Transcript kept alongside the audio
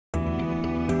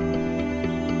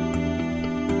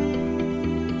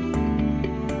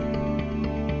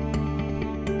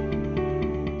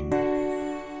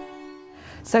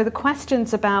So the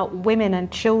questions about women and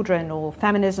children, or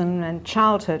feminism and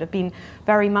childhood, have been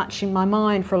very much in my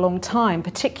mind for a long time,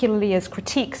 particularly as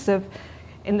critiques of,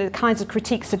 in the kinds of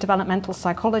critiques of developmental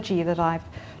psychology that I've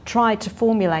tried to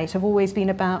formulate, have always been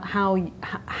about how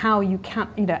you can,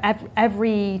 you know,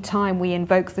 every time we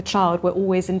invoke the child, we're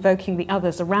always invoking the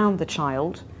others around the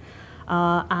child,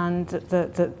 and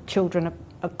the children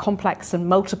are complex and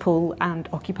multiple and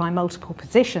occupy multiple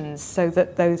positions, so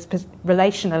that those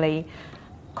relationally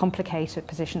complicated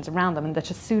positions around them, and that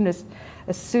as soon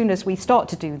as we start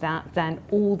to do that, then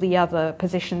all the other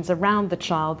positions around the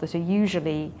child that are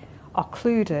usually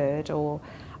occluded or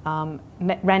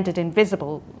rendered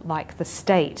invisible, like the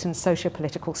state and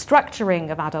socio-political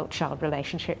structuring of adult-child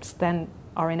relationships, then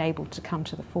are enabled to come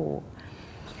to the fore.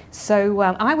 So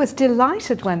I was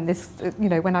delighted when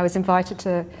when I was invited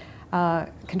to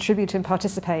contribute and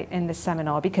participate in this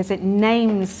seminar, because it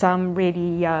names some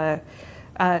really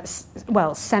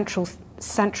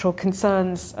central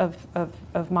concerns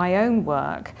of my own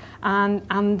work,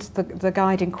 and the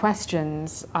guiding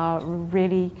questions are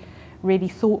really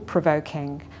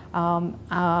thought-provoking.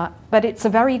 But it's a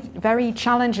very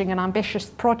challenging and ambitious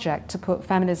project to put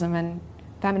feminism and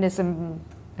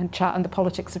the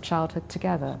politics of childhood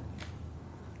together.